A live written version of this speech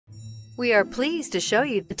We are pleased to show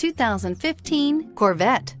you the 2015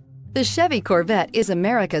 Corvette. The Chevy Corvette is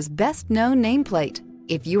America's best-known nameplate.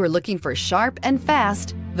 If you are looking for sharp and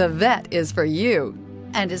fast, the Vette is for you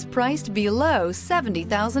and is priced below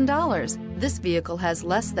 $70,000. This vehicle has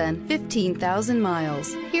less than 15,000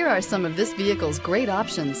 miles. Here are some of this vehicle's great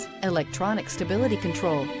options: electronic stability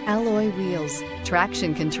control, alloy wheels,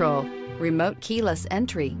 traction control, remote keyless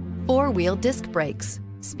entry, four-wheel disc brakes,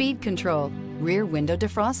 speed control, rear window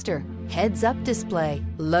defroster, heads-up display,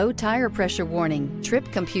 low tire pressure warning, trip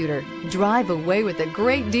computer. Drive away with a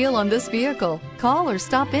great deal on this vehicle. Call or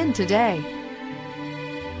stop in today.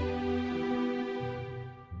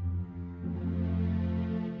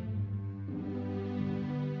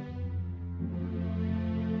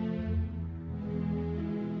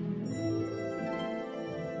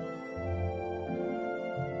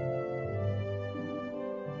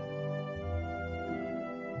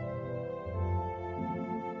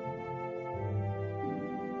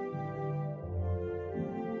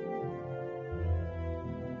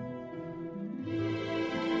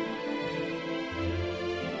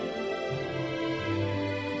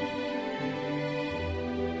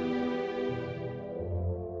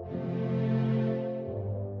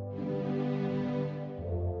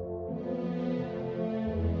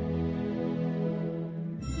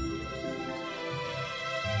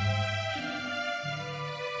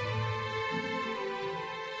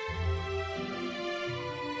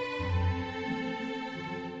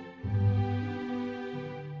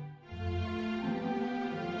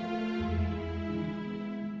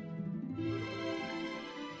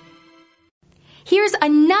 Here's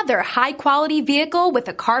another high-quality vehicle with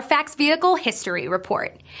a Carfax Vehicle History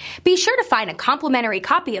Report. Be sure to find a complimentary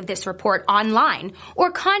copy of this report online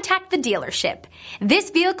or contact the dealership. This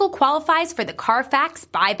vehicle qualifies for the Carfax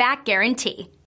Buyback Guarantee.